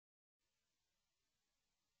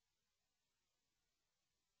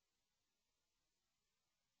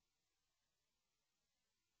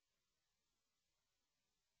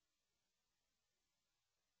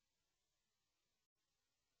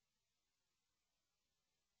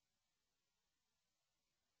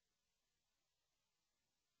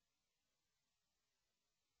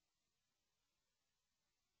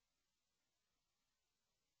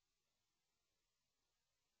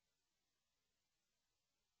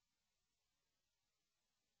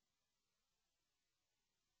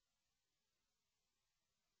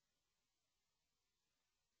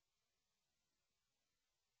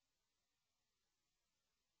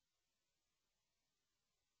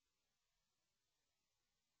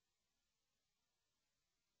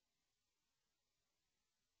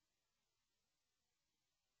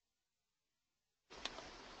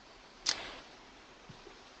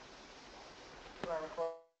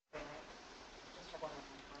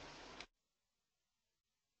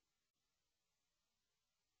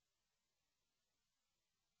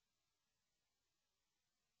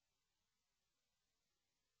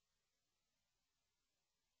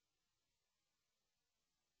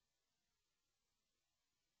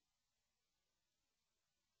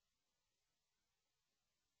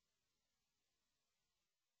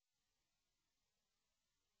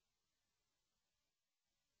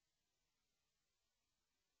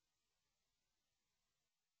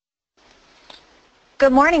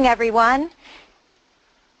Good morning, everyone.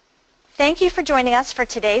 Thank you for joining us for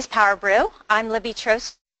today's PowerBrew. I'm Libby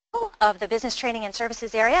Trost of the Business Training and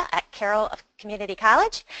Services area at Carroll Community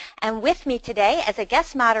College. And with me today as a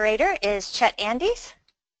guest moderator is Chet Andes.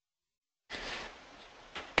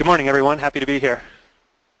 Good morning, everyone. Happy to be here.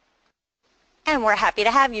 And we're happy to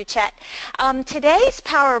have you, Chet. Today's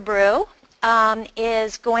PowerBrew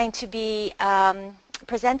is going to be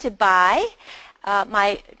presented by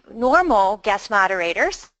my normal guest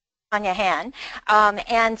moderators, Sonya Hand.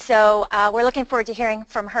 And so we're looking forward to hearing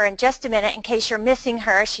from her in just a minute. In case you're missing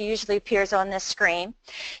her, she usually appears on this screen.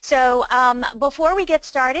 So before we get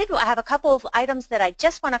started, I have a couple of items that I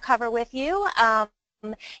just want to cover with you.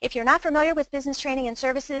 If you're not familiar with business training and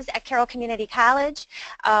services at Carroll Community College,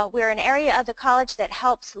 we're an area of the college that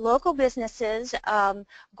helps local businesses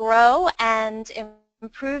grow and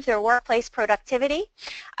improve their workplace productivity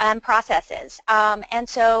and processes. And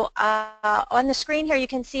so on the screen here you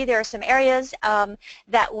can see there are some areas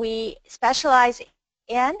that we specialize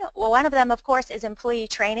in. Well, one of them, of course, is employee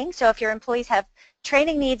training. So if your employees have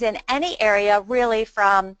training needs in any area, really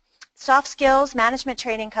from soft skills, management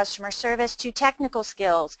training, customer service, to technical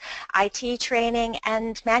skills, IT training,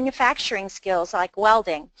 and manufacturing skills like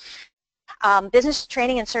welding. Business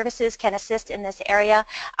training and services can assist in this area.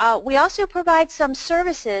 We also provide some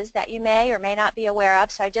services that you may or may not be aware of,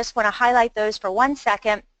 so I just want to highlight those for 1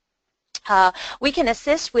 second. We can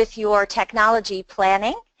assist with your technology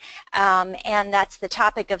planning, and that's the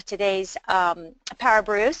topic of today's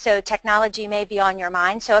PowerBrew, so technology may be on your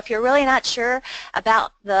mind. So if you're really not sure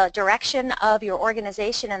about the direction of your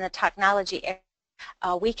organization and the technology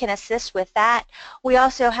area, we can assist with that. We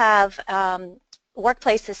also have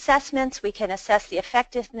workplace assessments. We can assess the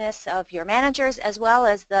effectiveness of your managers as well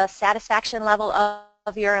as the satisfaction level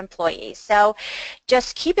of your employees. So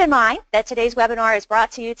just keep in mind that today's webinar is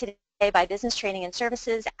brought to you today by Business Training and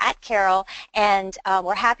Services at Carroll, and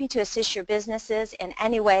we're happy to assist your businesses in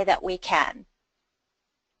any way that we can.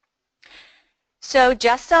 So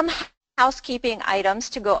just some housekeeping items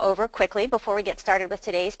to go over quickly before we get started with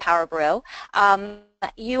today's PowerBrew.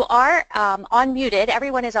 You are unmuted.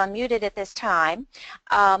 Everyone is unmuted at this time,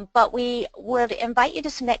 but we would invite you to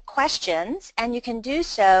submit questions, and you can do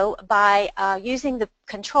so by using the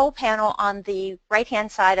control panel on the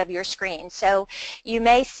right-hand side of your screen. So you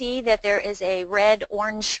may see that there is a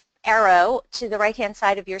red-orange arrow to the right-hand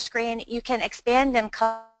side of your screen. You can expand and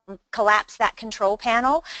collapse that control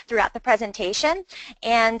panel throughout the presentation,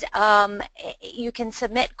 and you can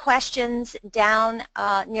submit questions down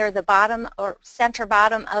near the bottom or center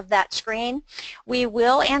bottom of that screen. We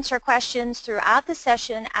will answer questions throughout the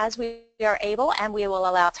session as we are able, and we will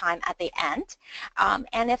allow time at the end.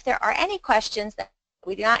 And if there are any questions that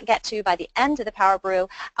we do not get to by the end of the PowerBrew,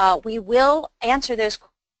 we will answer those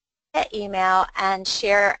via email and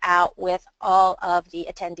share out with all of the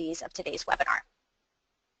attendees of today's webinar.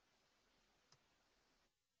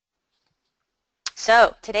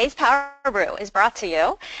 So today's PowerBrew is brought to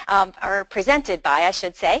you, or presented by, I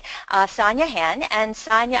should say, Sonya Hand. And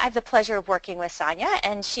Sonya, I have the pleasure of working with Sonya,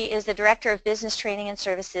 and she is the Director of Business Training and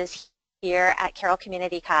Services here at Carroll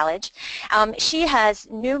Community College. She has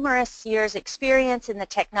numerous years experience in the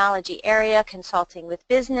technology area, consulting with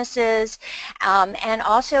businesses, and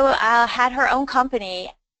also had her own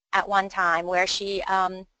company at one time where she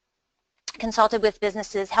consulted with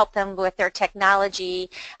businesses, helped them with their technology,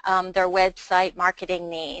 their website marketing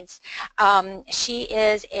needs. She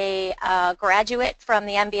is a graduate from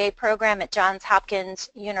the MBA program at Johns Hopkins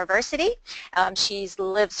University. She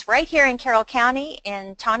lives right here in Carroll County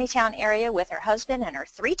in Tawnytown area with her husband and her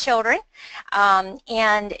 3 children.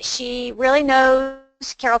 And she really knows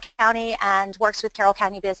Carroll County and works with Carroll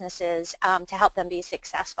County businesses to help them be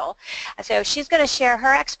successful. So she's going to share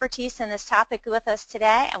her expertise in this topic with us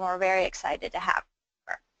today, and we're very excited to have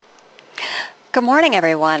her. Good morning,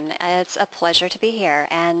 everyone. It's a pleasure to be here,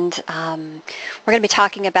 and we're going to be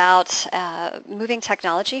talking about moving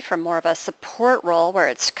technology from more of a support role, where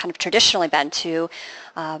it's kind of traditionally been, to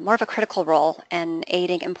more of a critical role in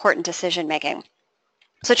aiding important decision making.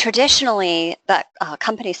 So traditionally, the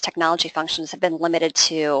company's technology functions have been limited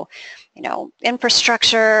to,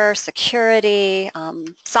 infrastructure, security,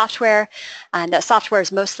 software, and software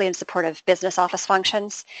is mostly in support of business office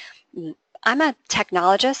functions. I'm a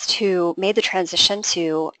technologist who made the transition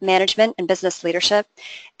to management and business leadership,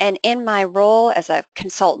 and in my role as a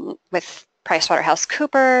consultant with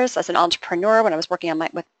PricewaterhouseCoopers, as an entrepreneur when I was working on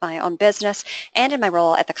with my own business, and in my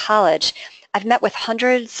role at the college, I've met with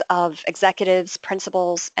hundreds of executives,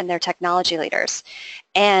 principals, and their technology leaders.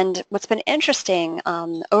 And what's been interesting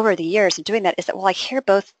over the years of doing that is that while I hear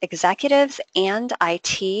both executives and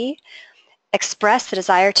IT express the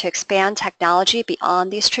desire to expand technology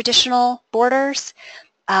beyond these traditional borders,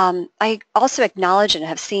 I also acknowledge and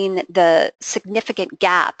have seen the significant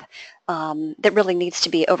gap that really needs to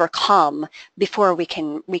be overcome before we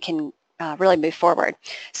can really move forward.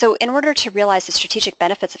 So in order to realize the strategic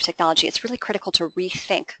benefits of technology, it's really critical to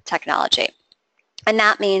rethink technology. And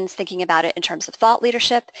that means thinking about it in terms of thought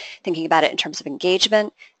leadership, thinking about it in terms of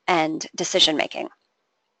engagement and decision making.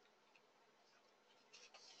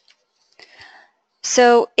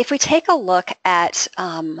 So if we take a look at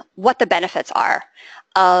what the benefits are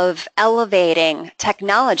of elevating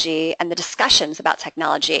technology and the discussions about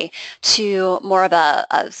technology to more of a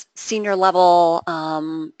senior level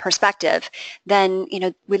perspective, then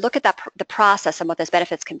we look at the process and what those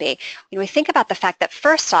benefits can be. We think about the fact that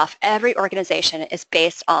first off, every organization is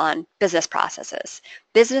based on business processes.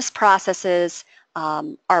 Business processes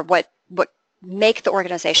are what make the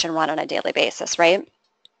organization run on a daily basis, right?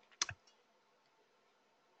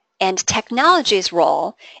 And technology's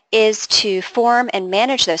role is to form and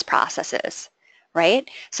manage those processes, right?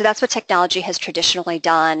 So that's what technology has traditionally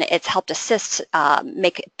done. It's helped assist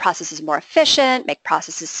make processes more efficient, make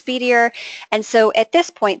processes speedier. And so at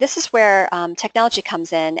this point, this is where technology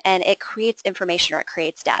comes in and it creates information or it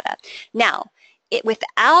creates data. Now,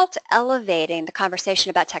 without elevating the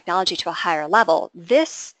conversation about technology to a higher level,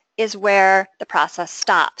 this is where the process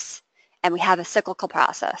stops. And we have a cyclical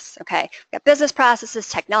process, okay? We've got business processes,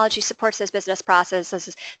 technology supports those business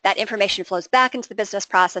processes, that information flows back into the business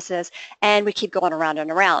processes, and we keep going around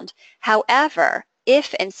and around. However,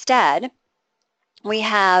 if instead we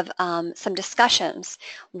have some discussions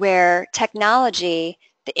where technology,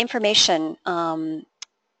 the information,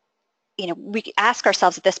 we ask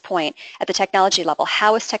ourselves at this point, at the technology level,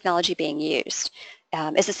 how is technology being used?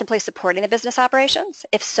 Is it simply supporting the business operations?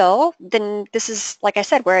 If so, then this is, like I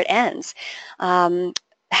said, where it ends.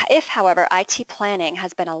 If, however, IT planning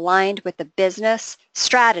has been aligned with the business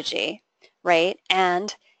strategy, right,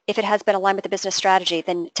 and if it has been aligned with the business strategy,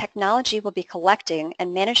 then technology will be collecting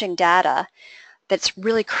and managing data that's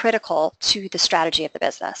really critical to the strategy of the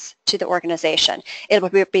business, to the organization. It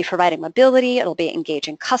will be providing mobility, it will be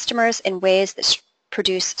engaging customers in ways that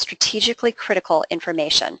produce strategically critical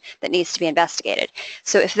information that needs to be investigated.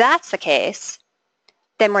 So if that's the case,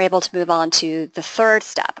 then we're able to move on to the third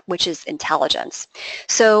step, which is intelligence.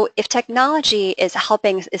 So if technology is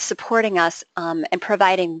supporting us and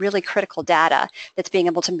providing really critical data that's being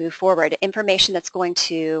able to move forward, information that's going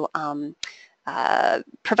to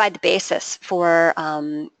provide the basis for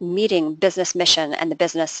meeting business mission and the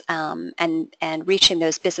business and reaching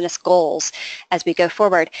those business goals as we go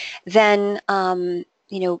forward, then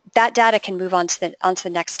that data can move on to the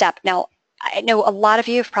next step. Now, I know a lot of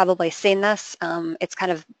you have probably seen this. It's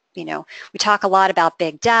kind of we talk a lot about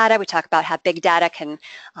big data. We talk about how big data can,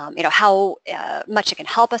 how much it can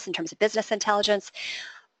help us in terms of business intelligence.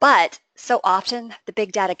 But so often the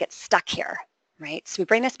big data gets stuck here. Right? So we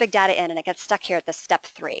bring this big data in and it gets stuck here at this step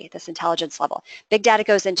 3, this intelligence level. Big data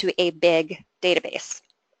goes into a big database.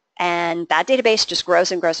 And that database just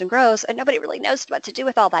grows and grows and grows, and nobody really knows what to do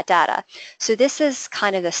with all that data. So this is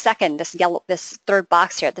kind of the second, this third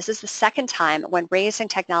box here. This is the second time when raising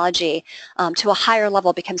technology to a higher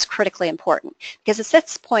level becomes critically important. Because at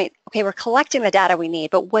this point, okay, we're collecting the data we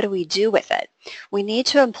need, but what do we do with it? We need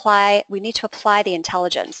to apply the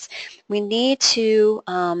intelligence. We need to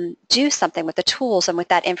do something with the tools and with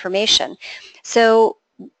that information. So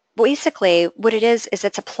basically, what it is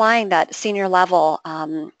it's applying that senior level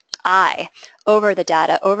eye over the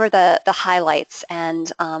data, over the highlights,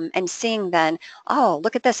 and seeing then, oh,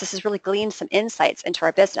 look at this. This has really gleaned some insights into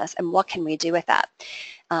our business, and what can we do with that?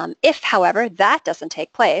 If, however, that doesn't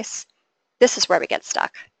take place, this is where we get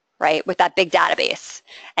stuck, right, with that big database,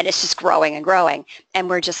 and it's just growing and growing, and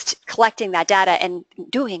we're just collecting that data and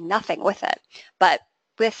doing nothing with it. But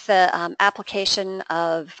with the application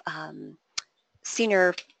of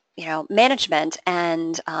senior management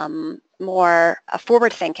and more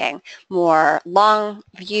forward thinking, more long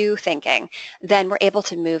view thinking, then we're able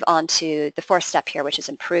to move on to the fourth step here, which is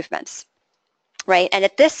improvements. Right? And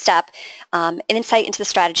at this step, an insight into the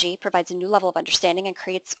strategy provides a new level of understanding and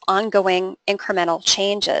creates ongoing incremental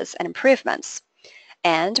changes and improvements.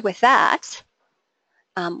 And with that,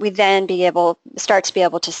 we then start to be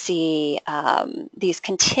able to see these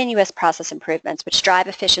continuous process improvements, which drive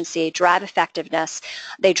efficiency, drive effectiveness,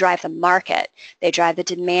 they drive the market, they drive the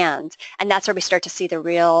demand, and that's where we start to see the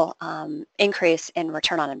real increase in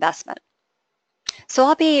return on investment. So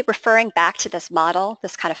I'll be referring back to this model,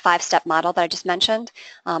 this kind of 5-step model that I just mentioned,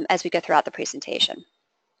 as we go throughout the presentation.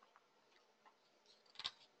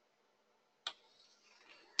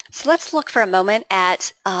 So let's look for a moment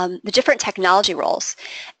at the different technology roles.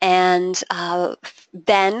 And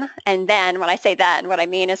then, when I say then, what I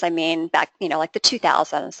mean is back, like the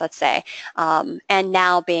 2000s, let's say, and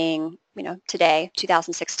now being, today,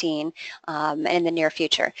 2016, and in the near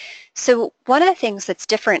future. So one of the things that's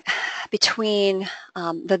different between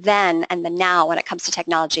the then and the now when it comes to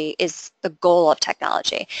technology is the goal of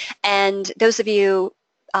technology. And those of you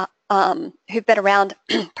who've been around,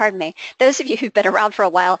 pardon me, those of you who've been around for a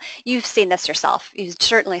while, you've seen this yourself. You've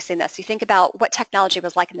certainly seen this. You think about what technology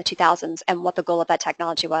was like in the 2000s and what the goal of that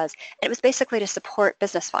technology was. And it was basically to support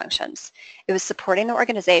business functions. It was supporting the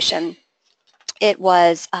organization. It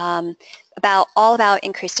was all about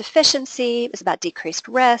increased efficiency. It was about decreased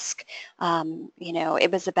risk.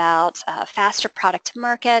 It was about faster product to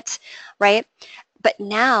market, right? But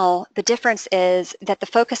now the difference is that the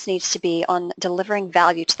focus needs to be on delivering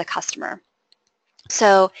value to the customer.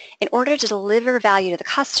 So in order to deliver value to the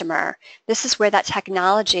customer, this is where that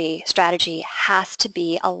technology strategy has to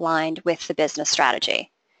be aligned with the business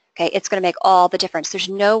strategy. Okay, it's going to make all the difference. There's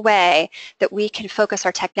no way that we can focus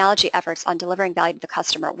our technology efforts on delivering value to the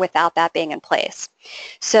customer without that being in place.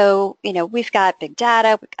 So, we've got big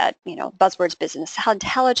data, we've got, buzzwords, business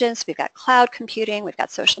intelligence, we've got cloud computing, we've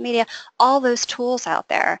got social media, all those tools out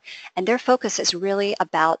there, and their focus is really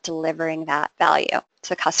about delivering that value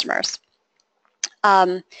to customers.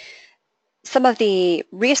 Some of the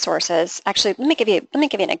resources, actually, let me give you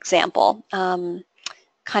an example, kind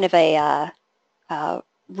of a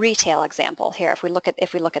retail example here. If we look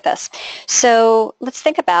at this, so let's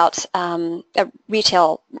think about a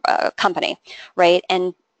retail company, right?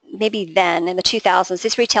 And maybe then in the 2000s,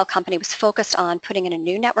 this retail company was focused on putting in a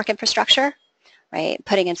new network infrastructure, right?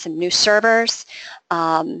 Putting in some new servers.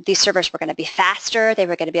 These servers were going to be faster. They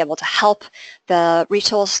were going to be able to help the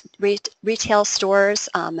retail stores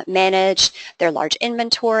manage their large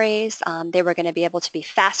inventories. They were going to be able to be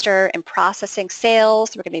faster in processing sales.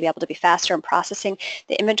 They were going to be able to be faster in processing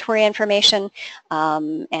the inventory information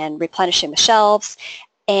and replenishing the shelves.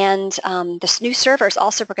 And the new servers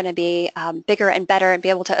also were going to be bigger and better and be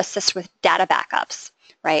able to assist with data backups.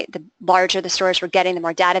 Right? The larger the stores were getting, the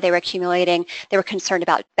more data they were accumulating. They were concerned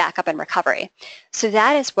about backup and recovery. So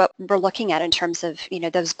that is what we're looking at in terms of,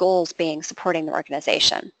 those goals being supporting the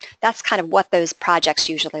organization. That's kind of what those projects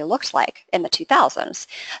usually looked like in the 2000s.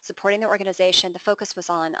 Supporting the organization, the focus was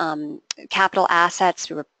on capital assets.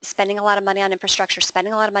 We were spending a lot of money on infrastructure,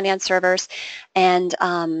 spending a lot of money on servers, and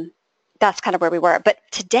that's kind of where we were. But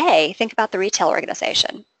today, think about the retail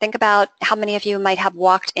organization. Think about how many of you might have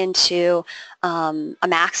walked into a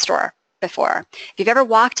Mac store before. If you've ever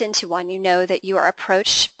walked into one, you know that you are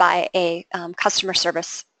approached by a customer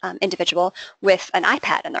service individual with an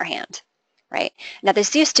iPad in their hand. Right? Now,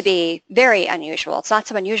 this used to be very unusual. It's not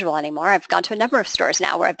so unusual anymore. I've gone to a number of stores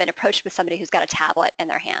now where I've been approached with somebody who's got a tablet in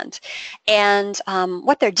their hand. And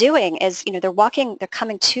what they're doing is, they're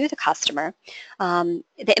coming to the customer.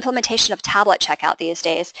 The implementation of tablet checkout these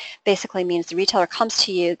days basically means the retailer comes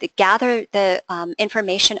to you, they gather the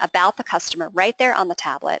information about the customer right there on the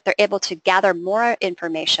tablet. They're able to gather more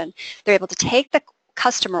information. They're able to take the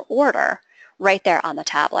customer order right there on the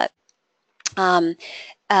tablet.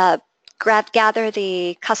 Gather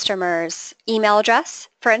the customer's email address,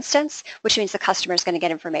 for instance, which means the customer is going to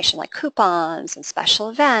get information like coupons and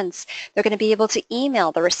special events. They're going to be able to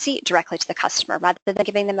email the receipt directly to the customer rather than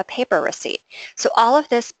giving them a paper receipt. So all of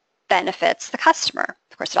this benefits the customer.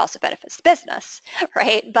 Of course, it also benefits the business,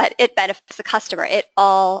 right? But it benefits the customer. It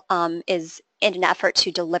all is in an effort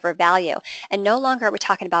to deliver value. And no longer are we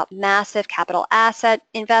talking about massive capital asset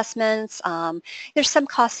investments. There's some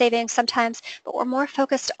cost savings sometimes, but we're more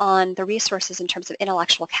focused on the resources in terms of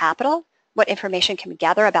intellectual capital. What information can we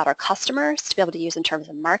gather about our customers to be able to use in terms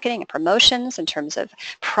of marketing and promotions, in terms of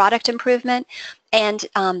product improvement, and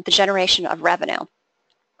the generation of revenue.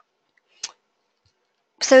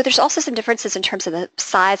 So there's also some differences in terms of the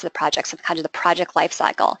size of the projects and kind of the project life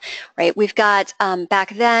cycle, right? We've got,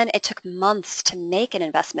 back then, it took months to make an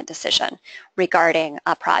investment decision regarding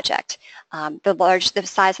a project. The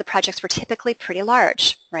size of the projects were typically pretty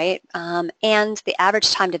large, right? And the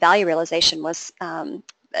average time to value realization was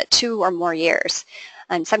 2 or more years.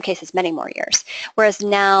 In some cases, many more years. Whereas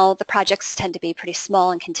now the projects tend to be pretty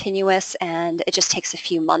small and continuous, and it just takes a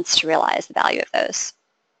few months to realize the value of those.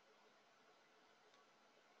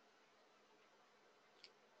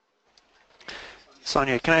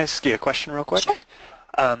 Sonya, can I ask you a question real quick? Sure.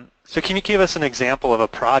 So can you give us an example of a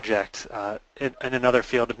project in another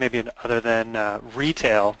field, maybe other than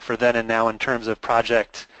retail, for then and now in terms of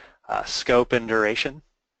project scope and duration?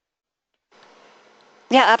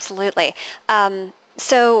 Yeah, absolutely.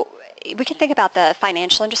 So we can think about the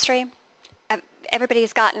financial industry.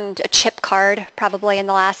 Everybody's gotten a chip card probably in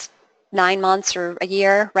the last 9 months or a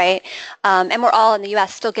year, right? And we're all in the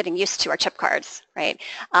U.S. still getting used to our chip cards, right?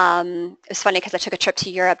 It was funny because I took a trip to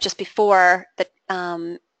Europe just before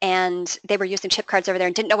and they were using chip cards over there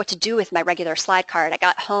and didn't know what to do with my regular slide card. I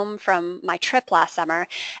got home from my trip last summer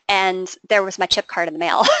and there was my chip card in the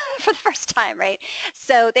mail for the first time, right?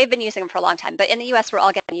 So they've been using them for a long time. But in the US, we're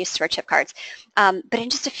all getting used to our chip cards. But in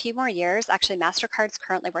just a few more years, actually MasterCard's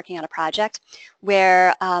currently working on a project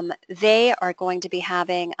where they are going to be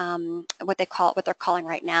having what they're calling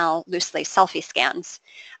right now loosely selfie scans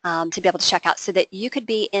to be able to check out so that you could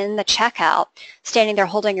be in the checkout standing there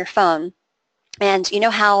holding your phone. And you know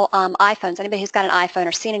how iPhones, anybody who's got an iPhone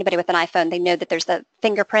or seen anybody with an iPhone, they know that there's the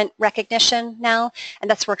fingerprint recognition now, and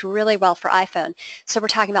that's worked really well for iPhone. So we're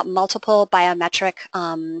talking about multiple biometric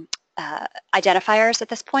identifiers at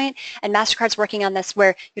this point, and MasterCard's working on this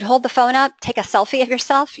where you'd hold the phone up, take a selfie of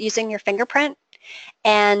yourself using your fingerprint,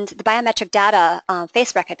 and the biometric data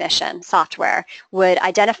face recognition software would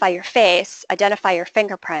identify your face, identify your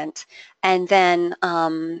fingerprint, and then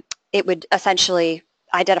it would essentially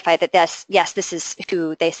identify that this is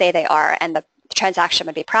who they say they are, and the transaction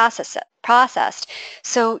would be processed.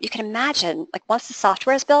 So you can imagine, like once the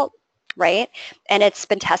software is built, right, and it's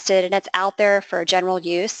been tested and it's out there for general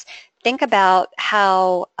use, think about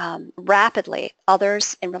how rapidly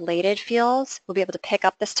others in related fields will be able to pick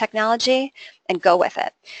up this technology and go with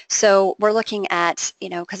it. So we're looking at,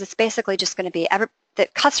 because it's basically just going to be, the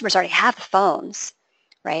customers already have the phones,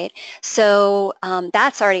 right? So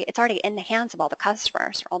it's already in the hands of all the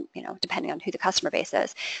customers, or, depending on who the customer base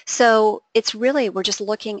is. So it's really, we're just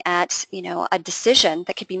looking at, a decision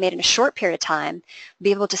that could be made in a short period of time,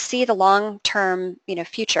 be able to see the long-term,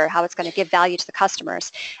 future, how it's going to give value to the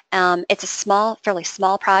customers. It's a fairly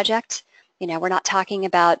small project. We're not talking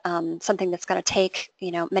about something that's going to take,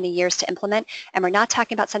 many years to implement, and we're not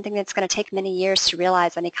talking about something that's going to take many years to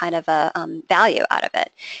realize any kind of a value out of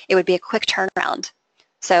it. It would be a quick turnaround.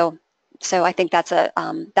 So I think that's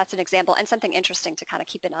an example and something interesting to kind of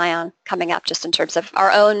keep an eye on coming up, just in terms of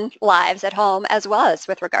our own lives at home as well as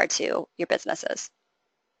with regard to your businesses.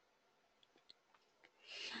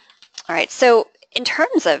 All right, so in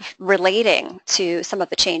terms of relating to some of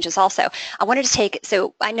the changes also, I wanted to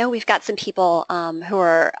so I know we've got some people who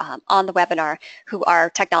are on the webinar who are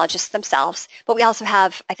technologists themselves, but we also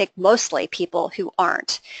have, I think, mostly people who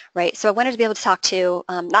aren't, right? So I wanted to be able to talk to,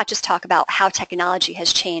 not just talk about how technology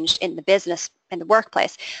has changed in the business and the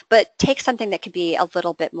workplace, but take something that could be a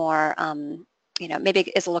little bit more maybe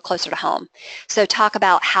is a little closer to home. So talk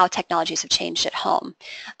about how technologies have changed at home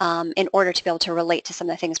in order to be able to relate to some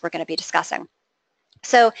of the things we're going to be discussing.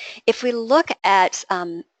 So if we look at,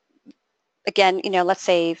 again, let's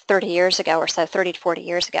say 30 years ago or so, 30 to 40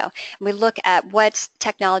 years ago, and we look at what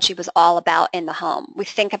technology was all about in the home, we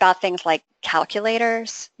think about things like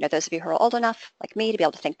calculators. Those of you who are old enough, like me, to be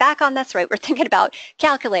able to think back on this, right? We're thinking about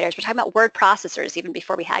calculators. We're talking about word processors even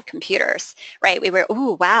before we had computers, right? We were,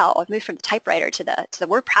 ooh, wow, I've moved from the typewriter to the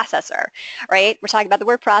word processor, right? We're talking about the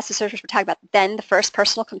word processors. We're talking about then the first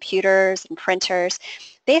personal computers and printers.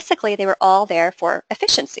 Basically, they were all there for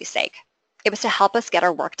efficiency's sake. It was to help us get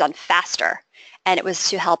our work done faster, and it was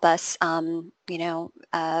to help us,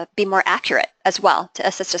 be more accurate as well, to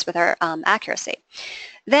assist us with our accuracy.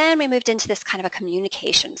 Then we moved into this kind of a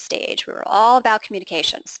communication stage. We were all about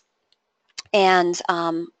communications, and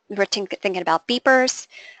we were thinking about beepers.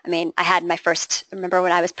 I mean, remember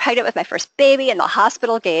when I was pregnant with my first baby, and the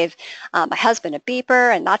hospital gave my husband a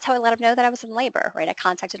beeper, and that's how I let him know that I was in labor, right? I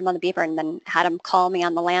contacted him on the beeper and then had him call me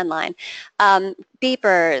on the landline.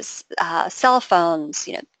 Beepers, cell phones,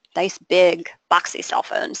 nice big boxy cell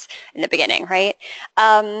phones in the beginning, right?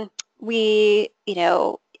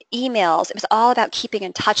 Emails, it was all about keeping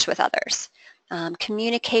in touch with others,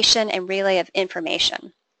 communication and relay of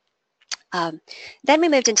information. Then we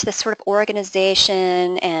moved into this sort of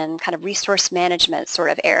organization and kind of resource management sort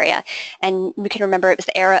of area. And we can remember it was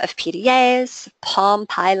the era of PDAs, Palm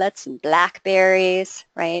Pilots, and Blackberries,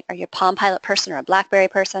 right? Are you a Palm Pilot person or a Blackberry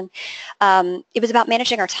person? It was about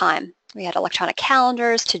managing our time. We had electronic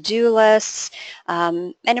calendars, to-do lists,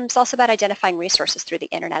 and it was also about identifying resources through the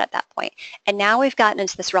internet at that point. And now we've gotten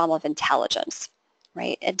into this realm of intelligence,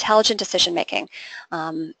 right? Intelligent decision-making.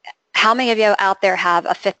 How many of you out there have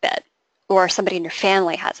a Fitbit? Or somebody in your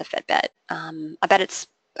family has a Fitbit? I bet it's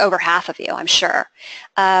over half of you, I'm sure.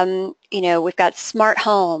 You know, we've got smart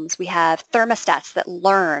homes. We have thermostats that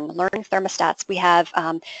learning thermostats. We have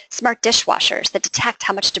smart dishwashers that detect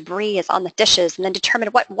how much debris is on the dishes and then determine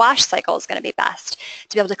what wash cycle is going to be best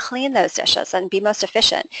to be able to clean those dishes and be most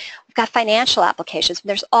efficient. We've got financial applications.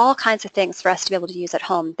 There's all kinds of things for us to be able to use at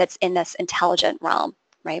home that's in this intelligent realm,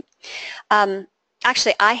 right?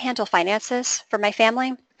 Actually, I handle finances for my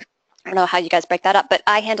family. I don't know how you guys break that up, but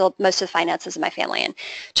I handle most of the finances in my family. And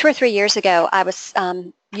 2 or 3 years ago, I was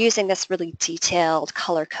using this really detailed,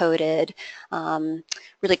 color-coded,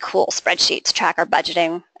 really cool spreadsheet to track our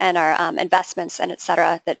budgeting and our investments and et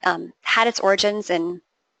cetera that had its origins in,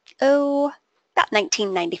 about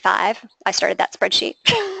 1995. I started that spreadsheet.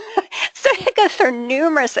 So it goes through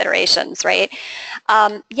numerous iterations, right?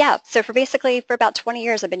 Yeah, so for about 20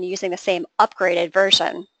 years, I've been using the same upgraded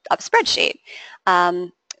version of a spreadsheet.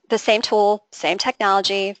 The same tool, same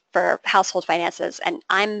technology for household finances, and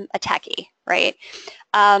I'm a techie, right?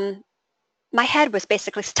 My head was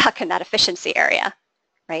basically stuck in that efficiency area,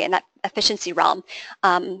 right, in that efficiency realm.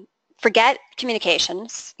 Forget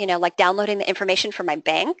communications, you know, like downloading the information from my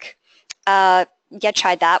bank. Yeah,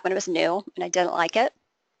 tried that when it was new, and I didn't like it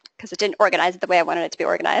because it didn't organize it the way I wanted it to be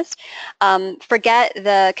organized. Forget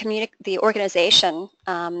the organization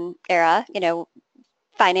era, you know,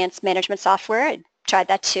 finance management software. I tried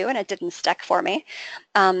that too, and it didn't stick for me.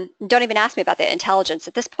 Don't even ask me about the intelligence.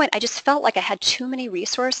 At this point, I just felt like I had too many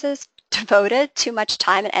resources devoted, too much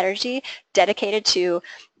time and energy dedicated to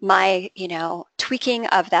my, you know, tweaking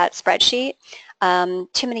of that spreadsheet.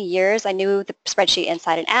 Too many years. I knew the spreadsheet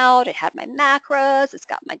inside and out. It had my macros. It's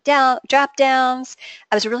got my drop downs.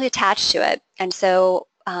 I was really attached to it, and so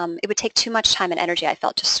it would take too much time and energy, I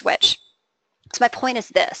felt, to switch. So my point is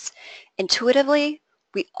this: intuitively,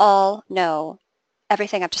 we all know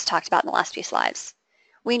everything I've just talked about in the last few slides.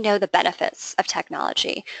 We know the benefits of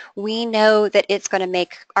technology. We know that it's going to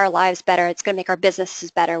make our lives better. It's going to make our businesses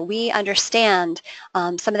better. We understand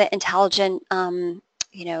some of the intelligent,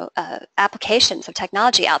 you know, applications of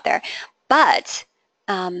technology out there. But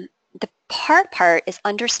the hard part is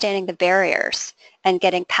understanding the barriers and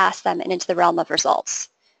getting past them and into the realm of results.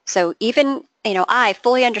 So even, you know, I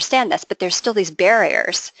fully understand this, but there's still these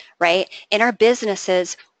barriers, right? In our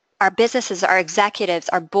businesses, our executives,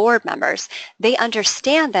 our board members, they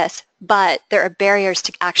understand this, but there are barriers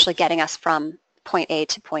to actually getting us from point A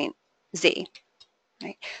to point Z.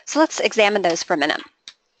 Right? So let's examine those for a minute.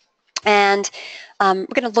 And we're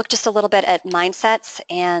going to look just a little bit at mindsets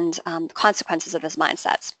and consequences of those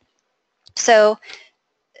mindsets. So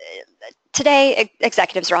today,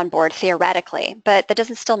 executives are on board theoretically, but that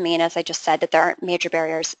doesn't still mean, as I just said, that there aren't major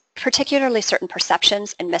barriers, particularly certain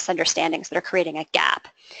perceptions and misunderstandings that are creating a gap.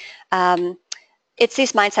 It's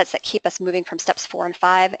these mindsets that keep us moving from steps 4 and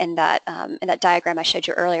 5 in that diagram I showed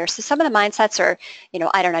you earlier. So some of the mindsets are, you know,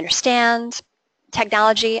 I don't understand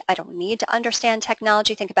technology. I don't need to understand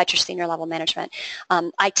technology. Think about your senior level management.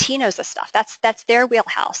 IT knows this stuff. That's their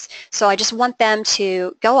wheelhouse. So I just want them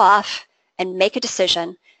to go off and make a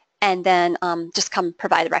decision and then just come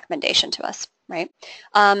provide a recommendation to us, right?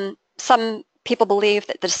 Some people believe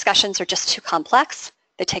that the discussions are just too complex.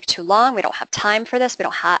 They take too long. We don't have time for this. We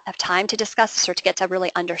don't have time to discuss this or to get to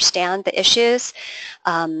really understand the issues.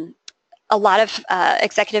 A lot of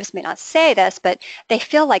executives may not say this, but they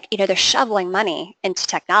feel like, you know, they're shoveling money into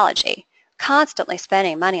technology, constantly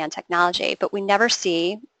spending money on technology, but we never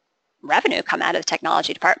see revenue come out of the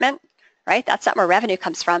technology department, right? That's not where revenue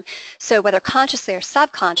comes from. So whether consciously or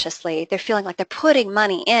subconsciously, they're feeling like they're putting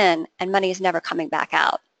money in and money is never coming back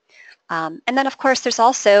out. And then, of course, there's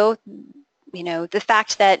also, you know, the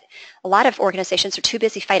fact that a lot of organizations are too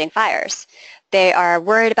busy fighting fires. They are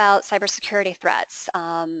worried about cybersecurity threats.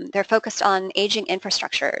 They're focused on aging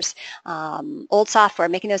infrastructures, old software,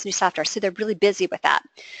 making those new software. So they're really busy with that.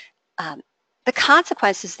 The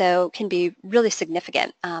consequences, though, can be really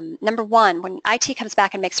significant. Number one, when IT comes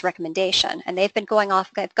back and makes a recommendation, and they've gone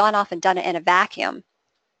off and done it in a vacuum,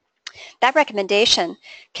 that recommendation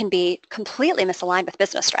can be completely misaligned with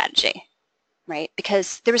business strategy, right?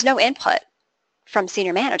 Because there was no input from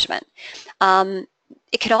senior management.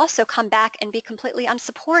 It could also come back and be completely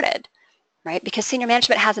unsupported, right? Because senior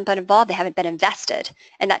management hasn't been involved, they haven't been invested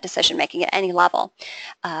in that decision making at any level.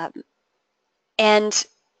 And,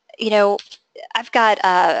 you know, I've got,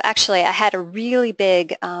 actually, I had a really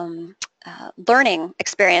big learning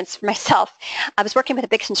experience for myself. I was working with a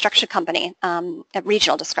big construction company, a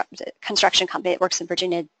regional construction company that works in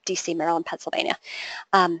Virginia, DC, Maryland, Pennsylvania.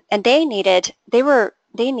 And they were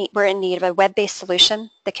were in need of a web-based solution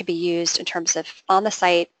that could be used in terms of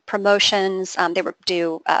on-the-site promotions. They would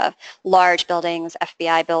do large buildings,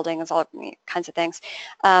 FBI buildings, all kinds of things,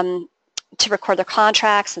 to record their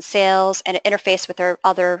contracts and sales and interface with their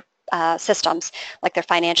other systems, like their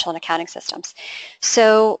financial and accounting systems.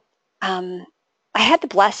 So I had the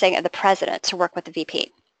blessing of the president to work with the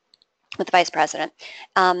VP, with the vice president,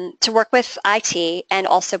 to work with IT and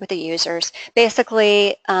also with the users.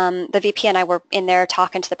 Basically, the VP and I were in there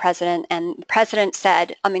talking to the president, and the president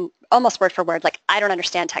said, I mean, almost word for word, like, I don't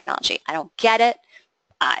understand technology. I don't get it.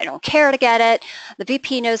 I don't care to get it. The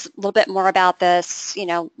VP knows a little bit more about this, you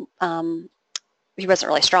know, he wasn't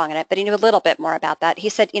really strong in it, but he knew a little bit more about that. He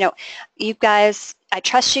said, you know, you guys, I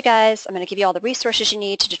trust you guys. I'm going to give you all the resources you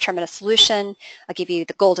need to determine a solution. I'll give you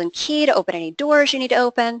the golden key to open any doors you need to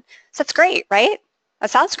open. So that's great, right?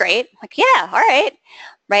 That sounds great. Like, yeah, all right,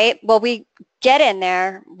 right? Well, we get in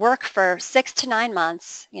there, work for 6 to 9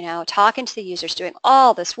 months, you know, talking to the users, doing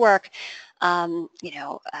all this work, you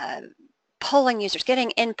know, polling users, getting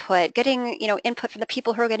input, getting input from the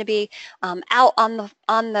people who are going to be out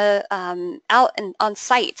out and on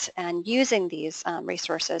site and using these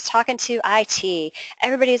resources, talking to IT.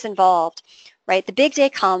 Everybody's involved, right? The big day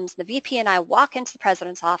comes. The VP and I walk into the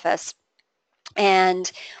president's office,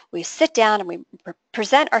 and we sit down and we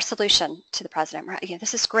present our solution to the president. We're, you know,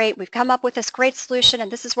 this is great. We've come up with this great solution,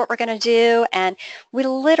 and this is what we're going to do. And we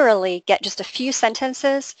literally get just a few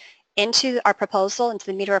sentences into our proposal, into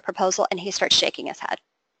the meat of our proposal, and he starts shaking his head.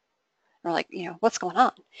 We're like, you know, what's going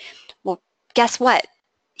on? Well, guess what?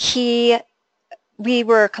 We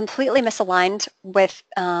were completely misaligned with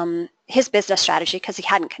his business strategy because he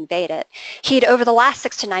hadn't conveyed it. He'd, over the last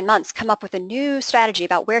 6 to 9 months, come up with a new strategy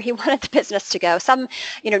about where he wanted the business to go, some,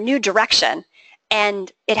 you know, new direction,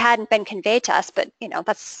 and it hadn't been conveyed to us. But, you know,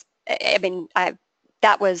 that's, I mean,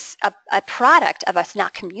 that was a product of us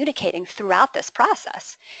not communicating throughout this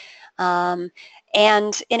process.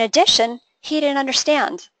 And in addition, he didn't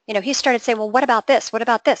understand. You know, he started saying, well, what about this? What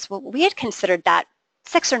about this? Well, we had considered that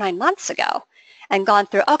 6 or 9 months ago and gone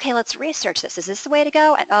through, okay, let's research this. Is this the way to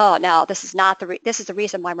go? And oh, no, this is not this is the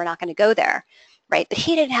reason why we're not going to go there, right? But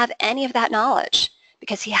he didn't have any of that knowledge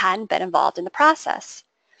because he hadn't been involved in the process.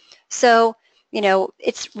 So, you know,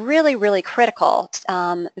 it's really, really critical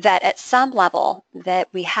that at some level that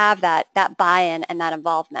we have that buy-in and that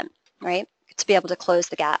involvement, right, to be able to close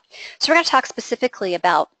the gap. So we're going to talk specifically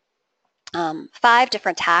about 5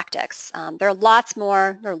 different tactics. There are lots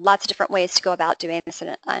more. There are lots of different ways to go about doing this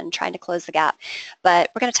and trying to close the gap.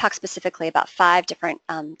 But we're going to talk specifically about 5 different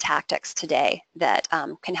tactics today that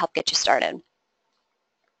can help get you started.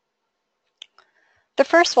 The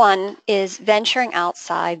first one is venturing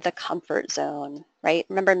outside the comfort zone, right?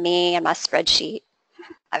 Remember me and my spreadsheet?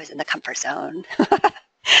 I was in the comfort zone.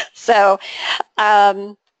 So,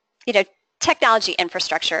 you know, technology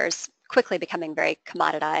infrastructure is quickly becoming very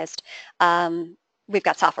commoditized. We've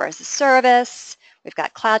got software as a service. We've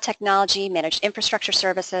got cloud technology, managed infrastructure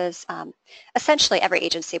services. Essentially, every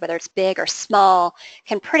agency, whether it's big or small,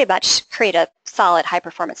 can pretty much create a solid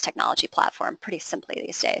high-performance technology platform pretty simply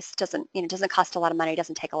these days. It doesn't cost a lot of money.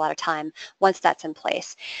 Doesn't take a lot of time once that's in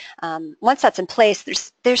place. Once that's in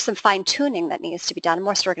place, there's some fine-tuning that needs to be done.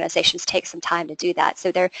 Most organizations take some time to do that.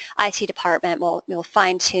 So their IT department will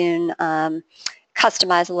fine-tune,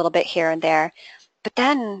 customize a little bit here and there. But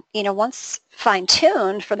then, you know, once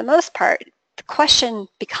fine-tuned, for the most part, the question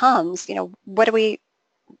becomes, you know, what do we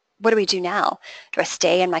do now? Do I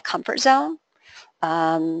stay in my comfort zone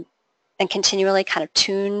and continually kind of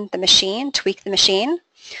tune the machine, tweak the machine,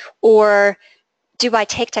 or do I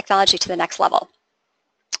take technology to the next level?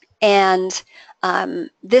 And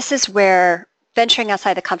this is where venturing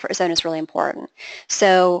outside the comfort zone is really important.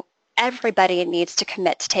 So everybody needs to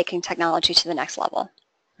commit to taking technology to the next level,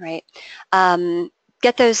 right?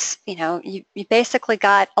 Get those, you know, you basically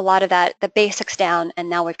got a lot of the basics down, and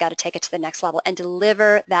now we've got to take it to the next level and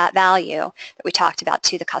deliver that value that we talked about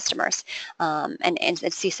to the customers, and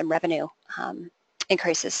see some revenue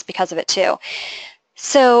increases because of it too.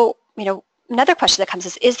 So, you know, another question that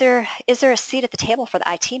comes is there a seat at the table for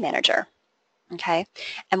the IT manager? Okay,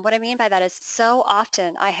 and what I mean by that is so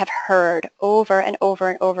often I have heard over and over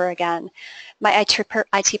and over again, my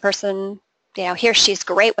IT person, you know, he or she's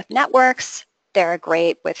great with networks, they're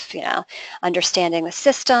great with, you know, understanding the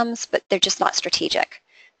systems, but they're just not strategic.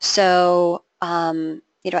 So,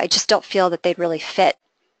 you know, I just don't feel that they'd really fit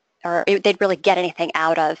or they'd really get anything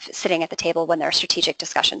out of sitting at the table when there are strategic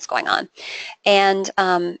discussions going on. And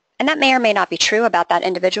that may or may not be true about that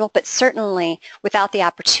individual, but certainly without the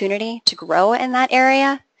opportunity to grow in that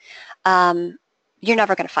area, you're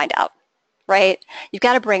never going to find out. right? You've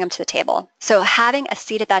got to bring them to the table. So having a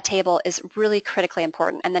seat at that table is really critically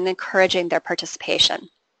important, and then encouraging their participation.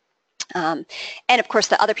 And of course,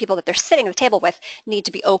 the other people that they're sitting at the table with need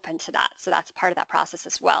to be open to that. So that's part of that process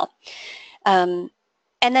as well. And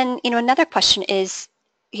then, another question is,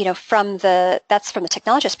 that's from the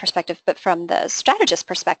technologist perspective, but from the strategist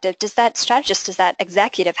perspective, does that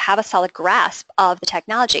executive have a solid grasp of the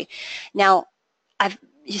technology? Now,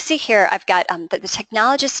 you see here, I've got that the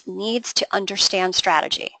technologist needs to understand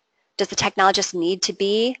strategy. Does the technologist need to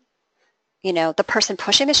be, the person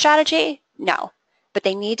pushing the strategy? No, but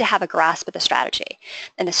they need to have a grasp of the strategy.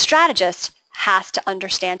 And the strategist has to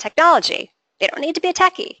understand technology. They don't need to be a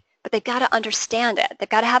techie, but they've got to understand it. They've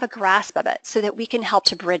got to have a grasp of it so that we can help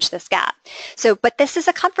to bridge this gap. But this is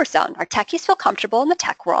a comfort zone. Our techies feel comfortable in the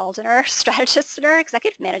tech world, and our strategists and our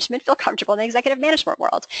executive management feel comfortable in the executive management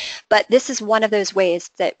world. But this is one of those ways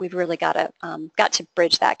that we've really got to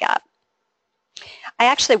bridge that gap. I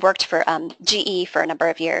actually worked for GE for a number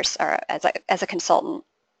of years, or as a consultant.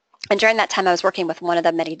 And during that time, I was working with one of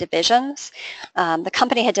the many divisions. The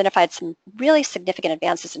company had identified some really significant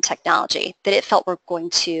advances in technology that it felt were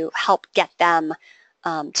going to help get them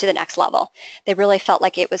to the next level. They really felt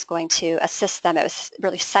like it was going to assist them. It was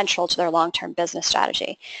really central to their long-term business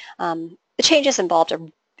strategy. The changes involved a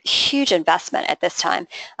huge investment at this time,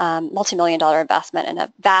 multi-million-dollar investment, and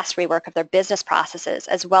a vast rework of their business processes,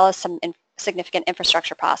 as well as some significant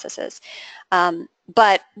infrastructure processes.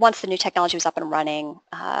 But once the new technology was up and running,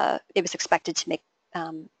 it was expected to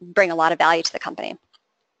bring a lot of value to the company.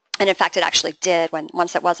 And in fact, it actually did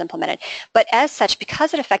once it was implemented. But as such,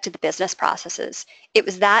 because it affected the business processes, it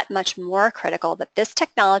was that much more critical that this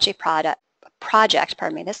technology project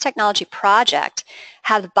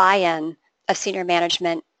have the buy-in of senior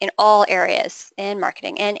management in all areas, in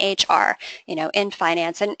marketing, in HR, in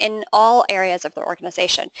finance, and in all areas of the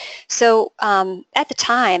organization. So at the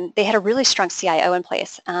time, they had a really strong CIO in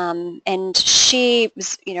place, and she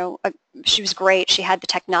was, she was great. She had the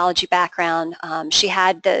technology background. She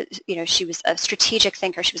had she was a strategic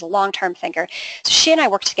thinker. She was a long-term thinker. So she and I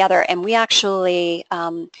worked together, and we actually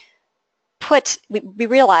we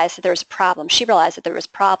realized that there was a problem. She realized that there was a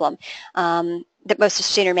problem. That most of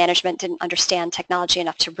senior management didn't understand technology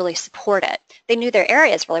enough to really support it. They knew their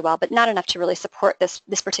areas really well, but not enough to really support this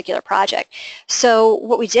particular project. So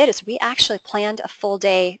what we did is we actually planned a full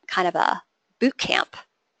day kind of a boot camp.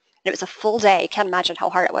 And it was a full day. You can't imagine how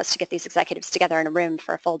hard it was to get these executives together in a room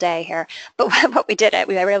for a full day here. But what we did,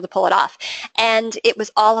 we were able to pull it off. And it was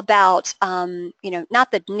all about,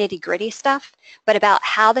 not the nitty-gritty stuff, but about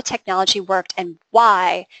how the technology worked and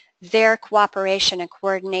why their cooperation and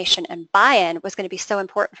coordination and buy-in was going to be so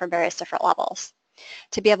important for various different levels,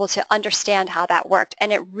 to be able to understand how that worked.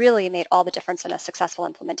 And it really made all the difference in a successful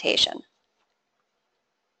implementation.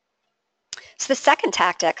 So the second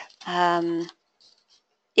tactic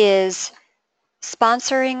is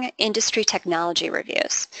sponsoring industry technology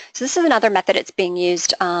reviews. So this is another method. It's being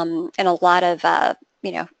used in a lot of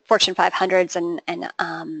Fortune 500s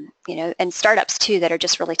and startups too that are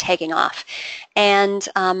just really taking off. And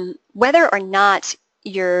whether or not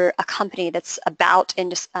you're a company that's about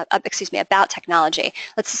technology,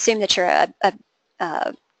 let's assume that you're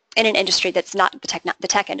in an industry that's not the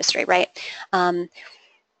tech industry, right?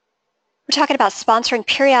 We're talking about sponsoring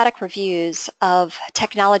periodic reviews of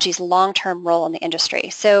technology's long-term role in the industry.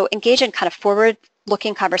 So engage in kind of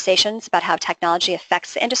forward-looking conversations about how technology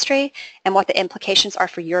affects the industry and what the implications are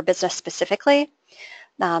for your business specifically.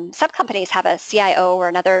 Some companies have a CIO or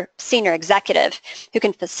another senior executive who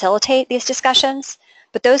can facilitate these discussions,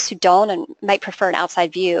 but those who don't and might prefer an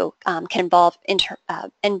outside view can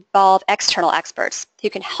involve external experts who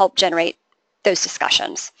can help generate those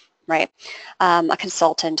discussions, right? A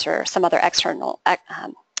consultant or some other external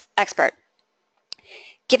expert.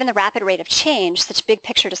 Given the rapid rate of change, such big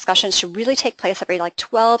picture discussions should really take place every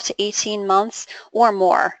 12 to 18 months or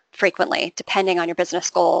more frequently, depending on your business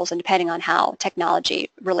goals and depending on how technology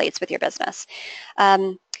relates with your business.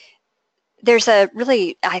 There's I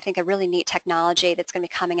think a really neat technology that's going to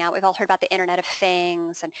be coming out. We've all heard about the Internet of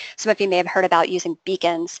Things, and some of you may have heard about using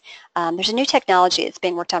beacons. There's a new technology that's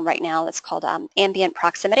being worked on right now that's called ambient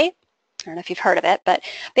proximity. I don't know if you've heard of it, but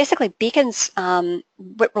basically beacons,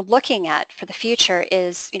 what we're looking at for the future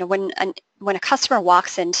is, when a customer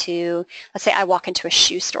walks into, let's say I walk into a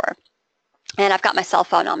shoe store and I've got my cell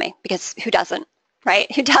phone on me, because who doesn't,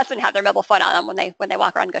 right? Who doesn't have their mobile phone on them when they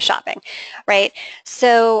walk around and go shopping, right?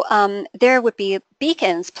 So there would be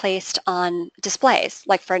beacons placed on displays,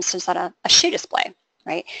 like for instance on a shoe display,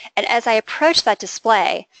 right? And as I approach that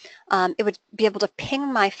display, it would be able to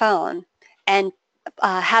ping my phone and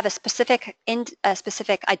have a specific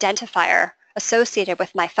identifier associated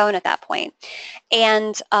with my phone at that point.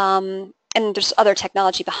 And there's other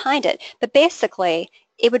technology behind it. But basically,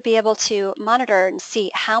 it would be able to monitor and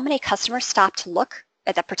see how many customers stop to look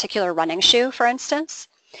at that particular running shoe, for instance.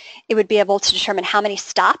 It would be able to determine how many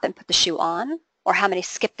stop and put the shoe on, or how many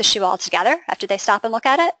skip the shoe altogether after they stop and look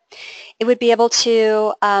at it. It would be able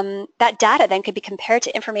to, that data then could be compared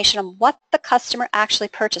to information on what the customer actually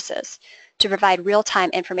purchases to provide real-time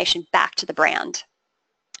information back to the brand,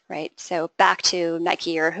 right? So back to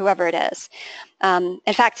Nike or whoever it is.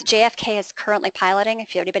 In fact, JFK is currently piloting,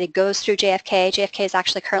 if anybody goes through JFK, JFK is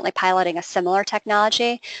actually currently piloting a similar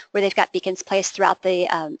technology where they've got beacons placed throughout the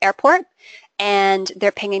airport, and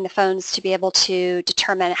they're pinging the phones to be able to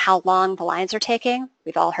determine how long the lines are taking.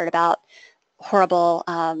 We've all heard about horrible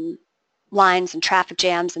lines and traffic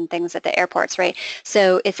jams and things at the airports, right?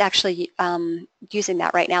 So it's actually using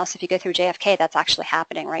that right now. So if you go through JFK, that's actually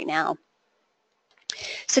happening right now.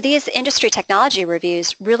 So these industry technology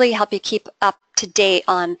reviews really help you keep up to date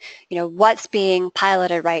on, what's being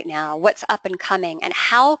piloted right now, what's up and coming, and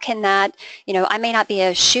how can that, I may not be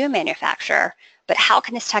a shoe manufacturer, but how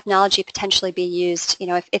can this technology potentially be used,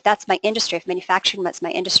 if that's my industry, if manufacturing that's my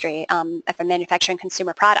industry, if I'm manufacturing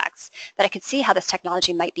consumer products, that I could see how this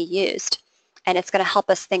technology might be used. And it's going to help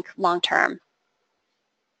us think long term.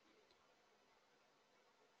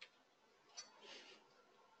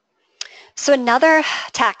 So another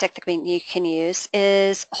tactic that you can use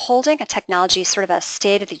is holding a technology, sort of a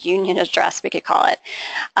State of the Union address, we could call it.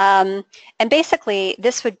 And basically,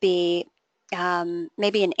 this would be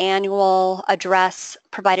maybe an annual address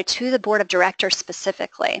provided to the board of directors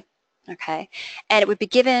specifically, okay? And it would be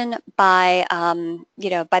given by,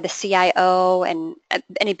 by the CIO and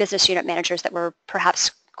any business unit managers that were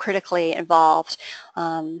perhaps critically involved,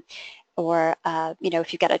 or,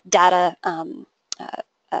 if you've got a data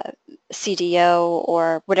CDO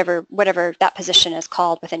or whatever that position is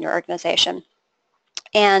called within your organization.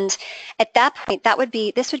 And at that point,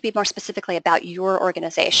 this would be more specifically about your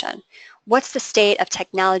organization. What's the state of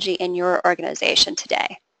technology in your organization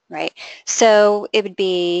today, right? So it would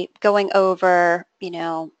be going over,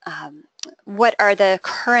 what are the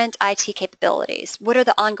current IT capabilities? What are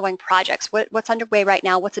the ongoing projects? What's underway right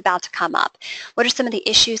now? What's about to come up? What are some of the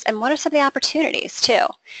issues, and what are some of the opportunities too?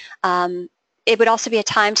 It would also be a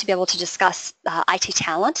time to be able to discuss IT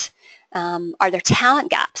talent. Are there talent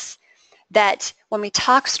gaps? That when we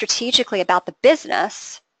talk strategically about the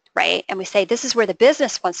business, right, and we say this is where the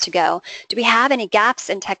business wants to go, do we have any gaps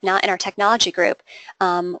in our technology group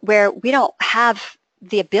where we don't have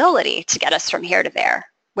the ability to get us from here to there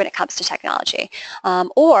when it comes to technology?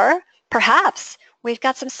 Or perhaps we've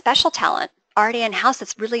got some special talent already in-house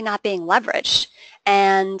that's really not being leveraged,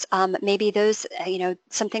 and maybe those,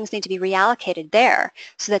 some things need to be reallocated there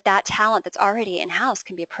so that talent that's already in-house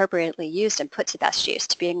can be appropriately used and put to best use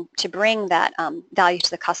to bring that value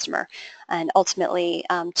to the customer and ultimately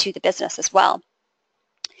to the business as well.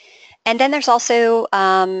 And then there's also,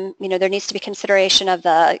 there needs to be consideration of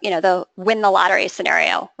the win the lottery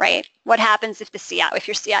scenario, right? What happens if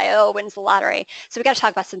your CIO wins the lottery? So we've got to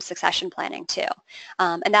talk about some succession planning too.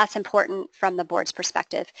 And that's important from the board's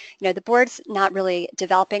perspective. The board's not really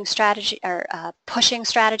developing strategy or pushing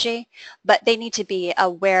strategy, but they need to be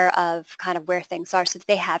aware of kind of where things are so that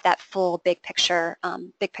they have that full big picture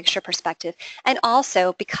perspective. And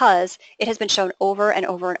also because it has been shown over and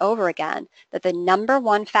over and over again that the number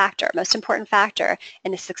one factor, most important factor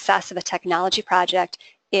in the success of a technology project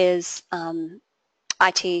is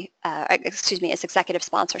is executive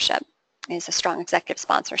sponsorship, is a strong executive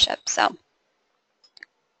sponsorship. So,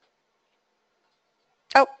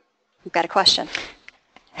 we've got a question.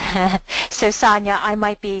 So Sonya, I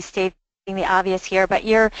might be stating the obvious here, but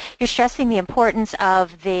you're stressing the importance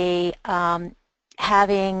of the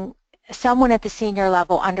having someone at the senior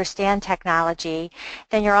level understand technology.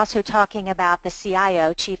 Then you're also talking about the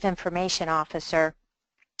CIO, Chief Information Officer.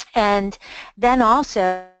 And then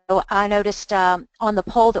also, I noticed on the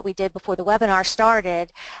poll that we did before the webinar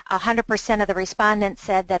started, 100% of the respondents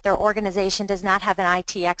said that their organization does not have an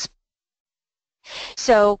IT expert.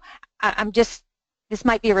 So this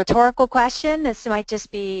might be a rhetorical question. This might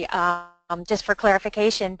just be just for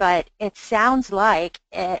clarification, but it sounds like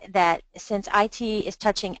that since IT is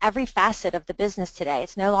touching every facet of the business today,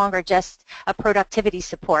 it's no longer just a productivity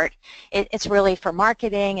support. It's really for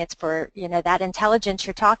marketing. It's for that intelligence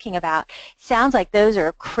you're talking about. It sounds like those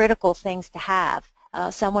are critical things to have.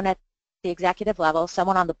 Someone at the executive level,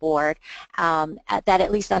 someone on the board that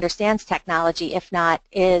at least understands technology, if not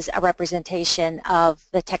is a representation of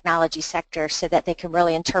the technology sector, so that they can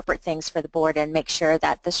really interpret things for the board and make sure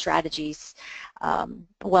that the strategies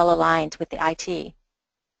well aligned with the IT.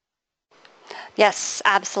 Yes,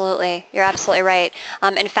 absolutely. You're absolutely right.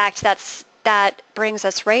 In fact, that brings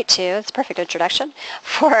us right to, it's a perfect introduction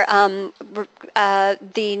for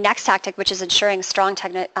the next tactic, which is ensuring strong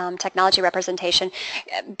technology representation,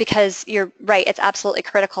 because you're right, it's absolutely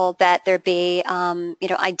critical that there be,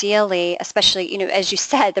 ideally, especially, as you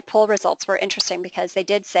said, the poll results were interesting because they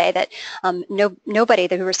did say that nobody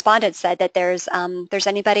who responded said that there's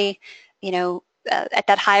anybody, at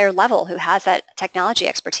that higher level who has that technology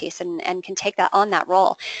expertise and can take that on that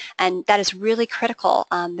role. And that is really critical.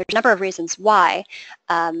 There's a number of reasons why.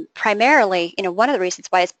 Primarily, one of the reasons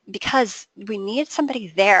why is because we need somebody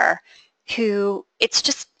there who it's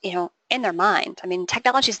just, in their mind. I mean,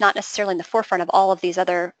 technology is not necessarily in the forefront of all of these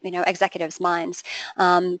other, executives' minds,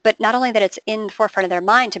 but not only that it's in the forefront of their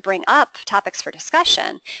mind to bring up topics for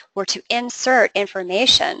discussion or to insert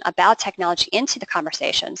information about technology into the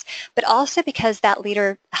conversations, but also because that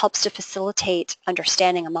leader helps to facilitate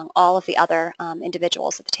understanding among all of the other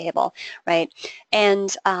individuals at the table, right?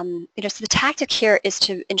 And, so the tactic here is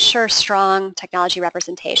to ensure strong technology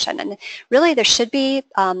representation. And really there should be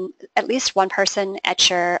at least one person at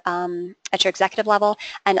your executive level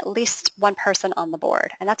and at least one person on the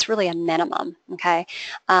board. And that's really a minimum, okay?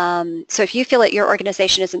 So if you feel that your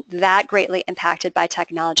organization isn't that greatly impacted by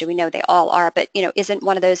technology, we know they all are, but isn't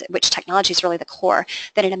one of those which technology is really the core,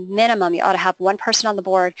 then at a minimum you ought to have one person on the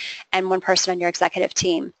board and one person on your executive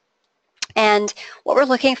team. And what we're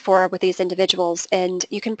looking for with these individuals, and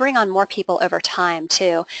you can bring on more people over time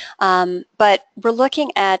too, but we're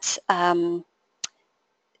looking at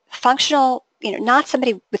functional, not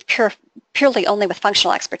somebody with purely only with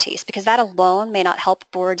functional expertise, because that alone may not help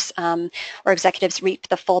boards or executives reap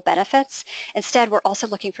the full benefits. Instead, we're also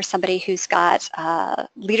looking for somebody who's got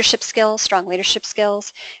leadership skills, strong leadership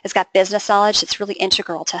skills, has got business knowledge that's really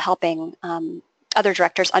integral to helping other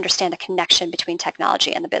directors understand the connection between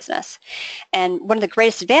technology and the business. And one of the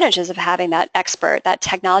greatest advantages of having that expert, that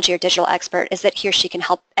technology or digital expert, is that he or she can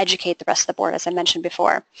help educate the rest of the board, as I mentioned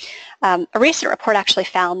before. A recent report actually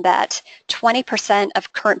found that 20%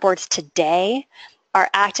 of current boards today are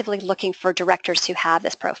actively looking for directors who have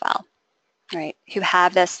this profile, right? Who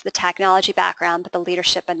have the technology background, but the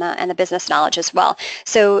leadership and the business knowledge as well.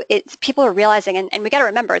 So people are realizing, and we got to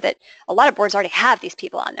remember that a lot of boards already have these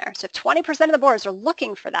people on there. So if 20% of the boards are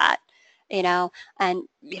looking for that, and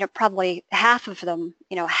probably half of them,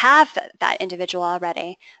 have that individual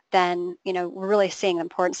already, then we're really seeing the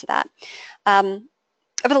importance of that.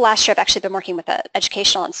 Over the last year, I've actually been working with an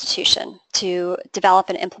educational institution to develop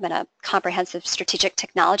and implement a comprehensive strategic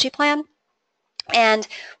technology plan. And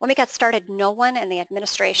when we got started, no one in the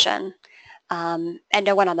administration, and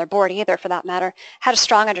no one on their board either for that matter, had a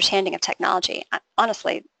strong understanding of technology.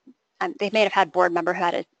 Honestly, they may have had a board member who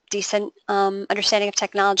had a decent understanding of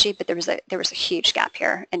technology, but there was a huge gap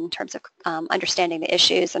here in terms of understanding the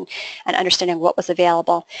issues and understanding what was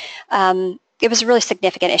available. It was a really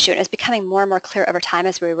significant issue, and it was becoming more and more clear over time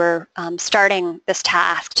as we were starting this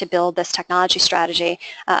task to build this technology strategy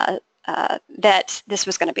that this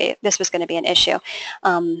was going to be an issue.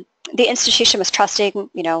 The institution was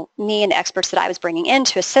trusting, me and the experts that I was bringing in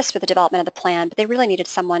to assist with the development of the plan, but they really needed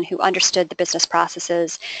someone who understood the business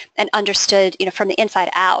processes and understood, from the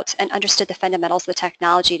inside out, and understood the fundamentals of the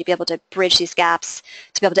technology to be able to bridge these gaps,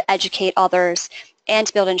 to be able to educate others, and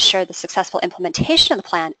to be able to ensure the successful implementation of the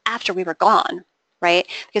plan after we were gone, right?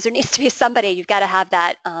 Because there needs to be somebody, you've got to have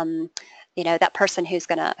that, that person who's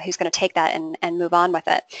gonna take that and move on with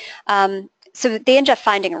it. So they ended up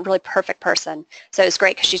finding a really perfect person. So it was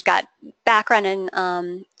great because she's got background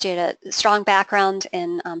in, she had a strong background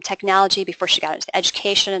in technology before she got into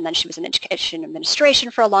education, and then she was in education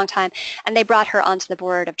administration for a long time, and they brought her onto the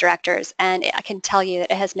board of directors. And I can tell you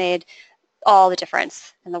that it has made all the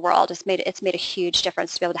difference in the world. It's made a huge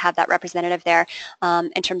difference to be able to have that representative there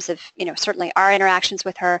in terms of, certainly our interactions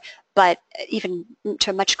with her, but even to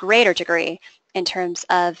a much greater degree in terms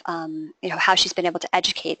of, how she's been able to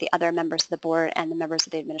educate the other members of the board and the members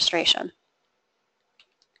of the administration.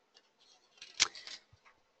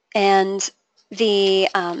 And the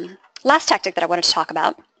last tactic that I wanted to talk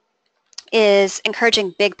about is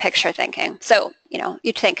encouraging big picture thinking. So,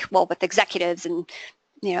 you'd think, well, with executives and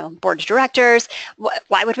board of directors,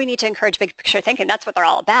 why would we need to encourage big picture thinking? That's what they're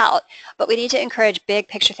all about. But we need to encourage big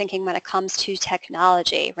picture thinking when it comes to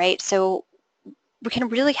technology, right? So we can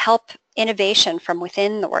really help innovation from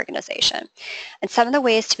within the organization. And some of the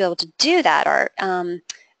ways to be able to do that are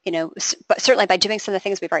but certainly by doing some of the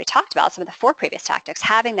things we've already talked about, some of the 4 previous tactics,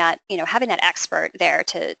 having that expert there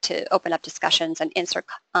to open up discussions and insert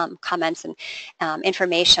comments and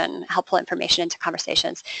information, helpful information into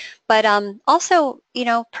conversations, but also,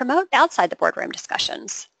 promote outside the boardroom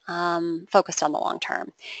discussions focused on the long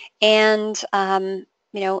term. And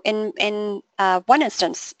in one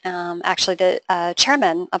instance, actually, the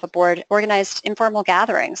chairman of a board organized informal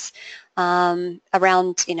gatherings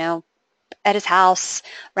around, at his house,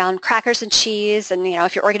 around crackers and cheese, and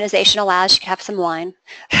if your organization allows, you can have some wine,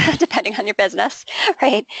 depending on your business,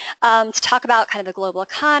 right? To talk about kind of the global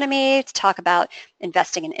economy, to talk about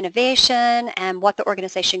investing in innovation, and what the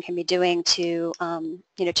organization can be doing to,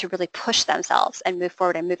 to really push themselves and move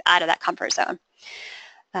forward and move out of that comfort zone.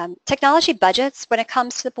 Technology budgets, when it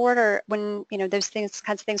comes to the board, or when those kinds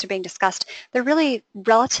of things are being discussed, they're really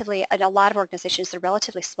relatively, in a lot of organizations, they're a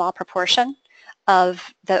relatively small proportion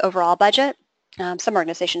of the overall budget. Some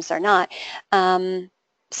organizations are not.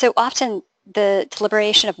 So often the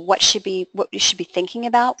deliberation of what you should be thinking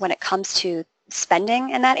about when it comes to spending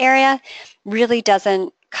in that area really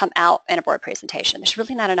doesn't come out in a board presentation. There's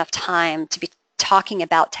really not enough time to be talking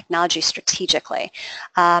about technology strategically.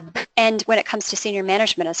 And when it comes to senior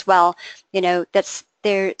management as well,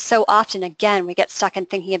 there so often, again, we get stuck in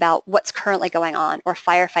thinking about what's currently going on, or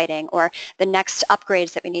firefighting, or the next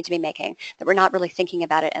upgrades that we need to be making, that we're not really thinking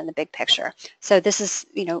about it in the big picture. So this is,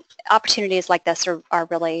 opportunities like this are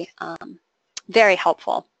really very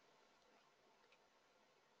helpful.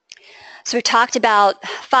 So we talked about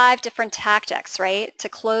 5 different tactics, right, to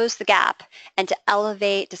close the gap and to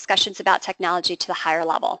elevate discussions about technology to the higher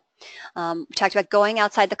level. We talked about going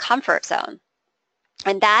outside the comfort zone.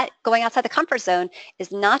 And that going outside the comfort zone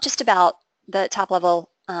is not just about the top level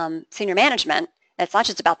senior management. It's not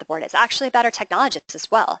just about the board. It's actually about our technologists as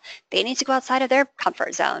well. They need to go outside of their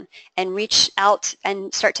comfort zone and reach out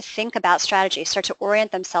and start to think about strategy, start to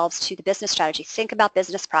orient themselves to the business strategy, think about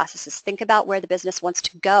business processes, think about where the business wants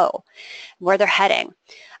to go, where they're heading.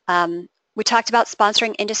 We talked about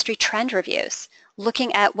sponsoring industry trend reviews,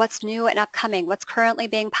 looking at what's new and upcoming, what's currently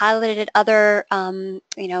being piloted at other,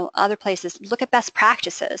 other places. Look at best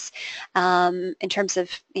practices in terms of,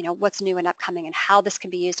 what's new and upcoming and how this can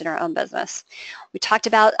be used in our own business. We talked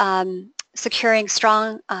about securing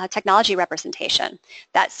strong technology representation,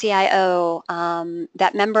 that CIO,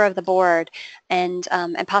 that member of the board, and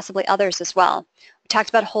possibly others as well. We talked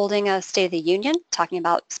about holding a State of the Union, talking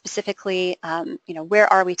about specifically,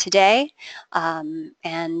 where are we today,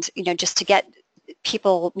 and, just to get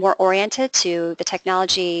people more oriented to the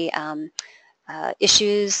technology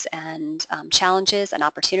issues and challenges and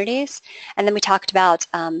opportunities. And then we talked about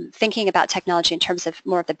thinking about technology in terms of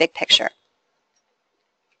more of the big picture.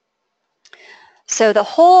 So the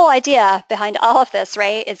whole idea behind all of this,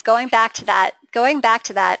 right, is going back to that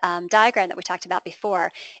diagram that we talked about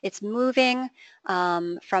before. It's moving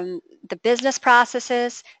from the business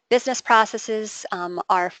processes. Business processes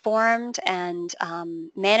are formed and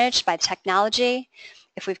managed by technology.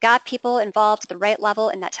 If we've got people involved at the right level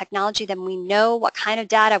in that technology, then we know what kind of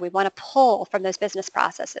data we want to pull from those business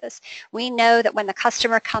processes. We know that when the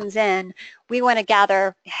customer comes in, we want to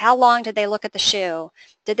gather how long did they look at the shoe?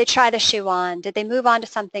 Did they try the shoe on? Did they move on to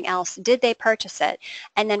something else? Did they purchase it?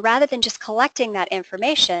 And then rather than just collecting that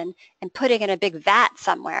information and putting it in a big vat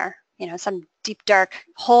somewhere, some deep dark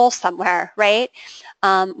hole somewhere, right?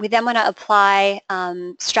 We then want to apply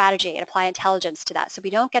strategy and apply intelligence to that so we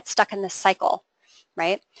don't get stuck in this cycle.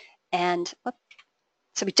 Right? And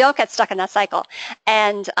so we don't get stuck in that cycle.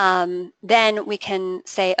 And then we can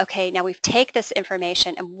say, okay, now we've taken this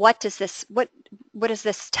information and what does this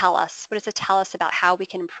tell us? What does it tell us about how we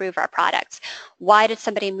can improve our products? Why did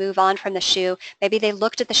somebody move on from the shoe? Maybe they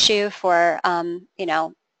looked at the shoe for,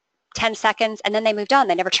 10 seconds and then they moved on.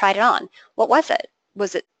 They never tried it on. What was it?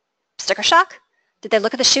 Was it sticker shock? Did they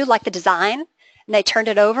look at the shoe, like the design? And they turned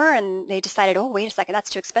it over and they decided, oh, wait a second, that's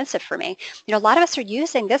too expensive for me. A lot of us are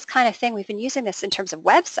using this kind of thing. We've been using this in terms of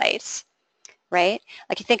websites, right?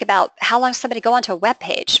 Like you think about how long somebody go onto a web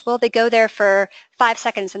page. Well, they go there for 5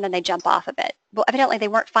 seconds and then they jump off of it. Well, evidently they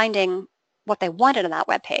weren't finding what they wanted on that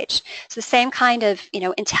web page. So the same kind of,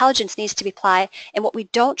 intelligence needs to be applied in what we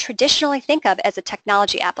don't traditionally think of as a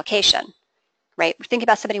technology application. Right? We think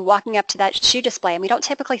about somebody walking up to that shoe display, and we don't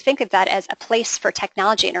typically think of that as a place for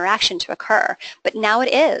technology interaction to occur. But now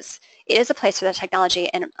it is. It is a place for the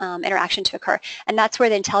technology and interaction to occur. And that's where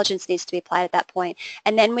the intelligence needs to be applied at that point.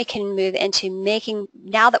 And then we can move into making,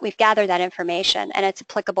 now that we've gathered that information and it's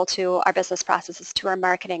applicable to our business processes, to our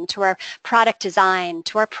marketing, to our product design,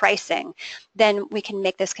 to our pricing, then we can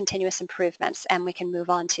make those continuous improvements and we can move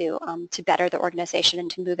on to better the organization and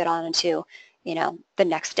to move it on into the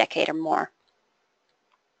next decade or more.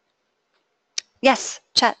 Yes,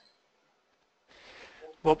 Chet.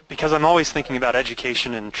 Well, because I'm always thinking about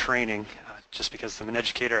education and training, just because I'm an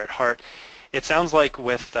educator at heart, it sounds like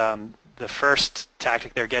with the first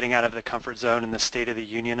tactic they're getting out of the comfort zone in the State of the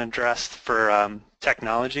Union address for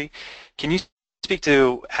technology, can you speak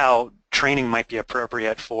to how training might be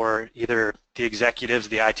appropriate for either the executives,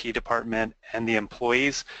 the IT department, and the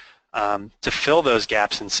employees to fill those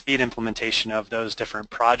gaps and speed implementation of those different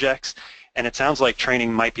projects? And it sounds like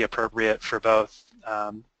training might be appropriate for both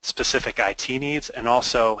specific IT needs and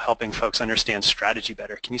also helping folks understand strategy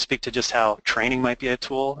better. Can you speak to just how training might be a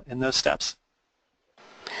tool in those steps?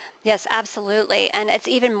 Yes, absolutely, and it's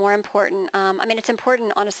even more important. I mean, it's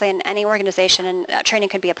important, honestly, in any organization, and training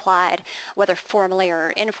can be applied, whether formally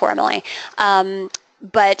or informally.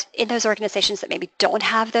 But in those organizations that maybe don't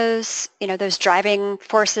have those, those driving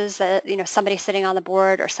forces that, somebody sitting on the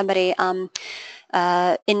board or somebody in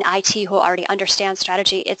IT who already understands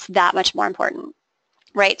strategy, it's that much more important,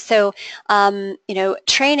 right? So,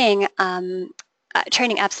 training.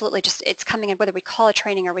 Training, absolutely, it's coming in, whether we call it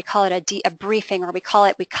training or we call it a briefing or we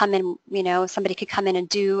come in, somebody could come in and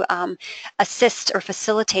do assist or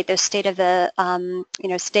facilitate those State of the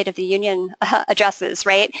Union addresses,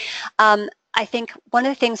 right? I think one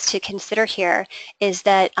of the things to consider here is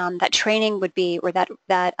that that training would be, or that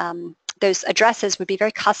those addresses would be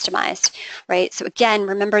very customized, right? So again,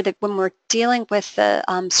 remember that when we're dealing with the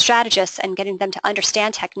strategists and getting them to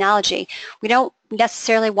understand technology, we don't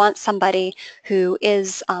necessarily want somebody who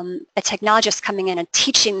is a technologist coming in and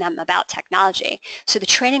teaching them about technology. So the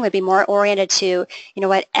training would be more oriented to,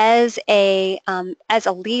 as a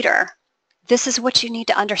leader, this is what you need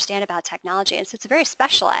to understand about technology, and so it's very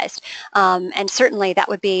specialized, and certainly that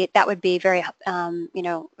would be very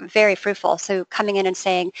very fruitful. So coming in and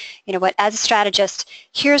saying, as a strategist,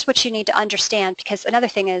 here's what you need to understand, because another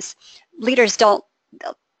thing is leaders don't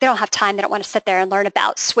have time. They don't want to sit there and learn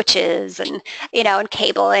about switches and and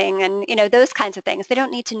cabling and those kinds of things. They don't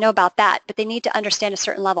need to know about that, but they need to understand a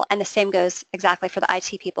certain level. And the same goes exactly for the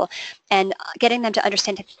IT people. And getting them to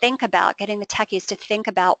understand, to think about, getting the techies to think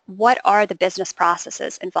about what are the business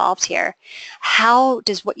processes involved here. How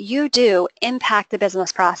does what you do impact the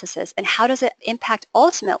business processes, and how does it impact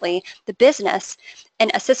ultimately the business and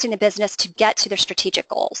assisting the business to get to their strategic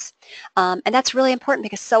goals? And that's really important,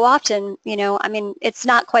 because so often, I mean, it's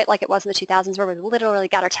not quite like it was in the 2000s where we literally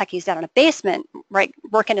got our techies down in a basement, right,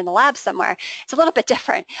 working in the lab somewhere. It's a little bit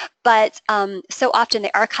different, but so often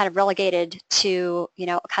they are kind of relegated to,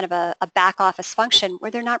 kind of a back office function where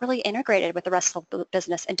they're not really integrated with the rest of the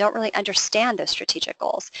business and don't really understand those strategic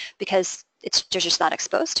goals because they're just not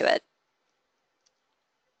exposed to it.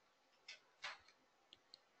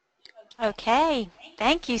 Okay,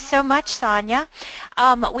 thank you so much, Sonya.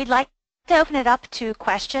 We'd like to open it up to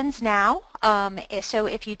questions now. So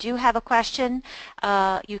if you do have a question,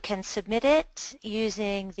 you can submit it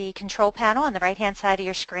using the control panel on the right-hand side of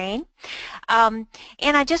your screen. And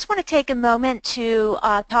I just want to take a moment to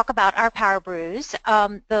talk about our PowerBrews.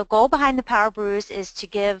 The goal behind the PowerBrews is to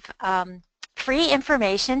give free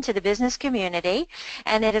information to the business community,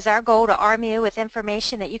 and it is our goal to arm you with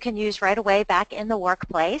information that you can use right away back in the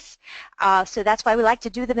workplace. So that's why we like to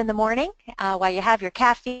do them in the morning while you have your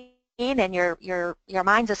caffeine and your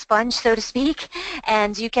mind's a sponge, so to speak,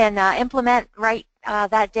 and you can implement right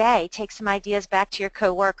that day. Take some ideas back to your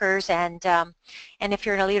coworkers, and if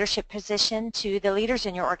you're in a leadership position, to the leaders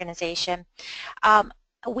in your organization.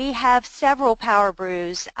 We have several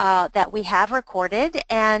PowerBrews that we have recorded,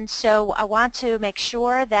 and so I want to make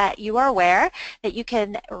sure that you are aware that you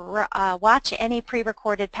can watch any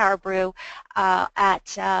pre-recorded PowerBrew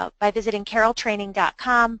by visiting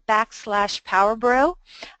carrolltraining.com/PowerBrew.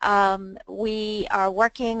 We are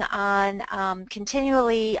working on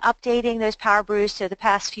continually updating those PowerBrews, so the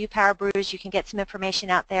past few PowerBrews, you can get some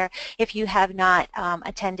information out there if you have not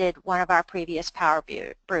attended one of our previous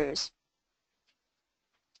PowerBrews.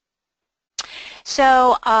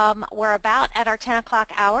 So we're about at our 10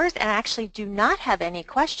 o'clock hours, and I actually do not have any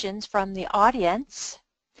questions from the audience.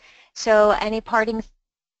 So any parting,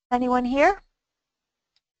 anyone here?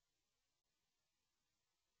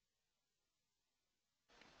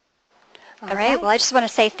 All right, well, I just want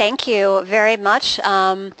to say thank you very much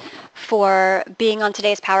for being on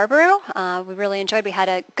today's PowerBrew. We really enjoyed. We had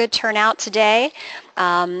a good turnout today.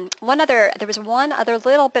 There was one other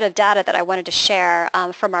little bit of data that I wanted to share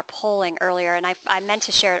from our polling earlier, and I meant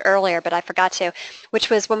to share it earlier, but I forgot to, which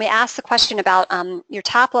was when we asked the question about your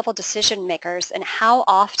top-level decision makers and how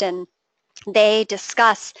often they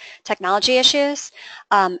discuss technology issues.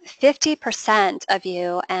 50% of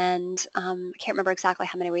you, and I can't remember exactly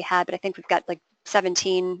how many we had, but I think we've got like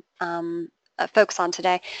 17 folks on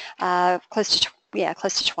today, close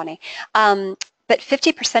to 20. But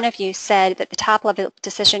 50% of you said that the top level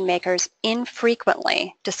decision makers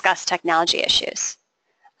infrequently discuss technology issues.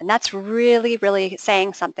 And that's really, really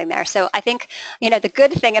saying something there. So I think, the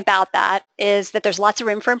good thing about that is that there's lots of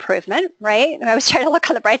room for improvement, right? And I was trying to look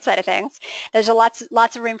on the bright side of things. There's lots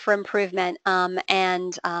of room for improvement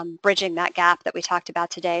and bridging that gap that we talked about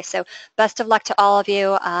today. So best of luck to all of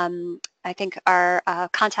you. I think our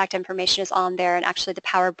contact information is on there, and actually the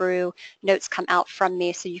PowerBrew notes come out from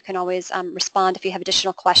me, so you can always respond if you have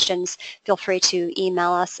additional questions. Feel free to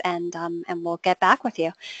email us, and we'll get back with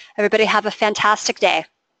you. Everybody have a fantastic day.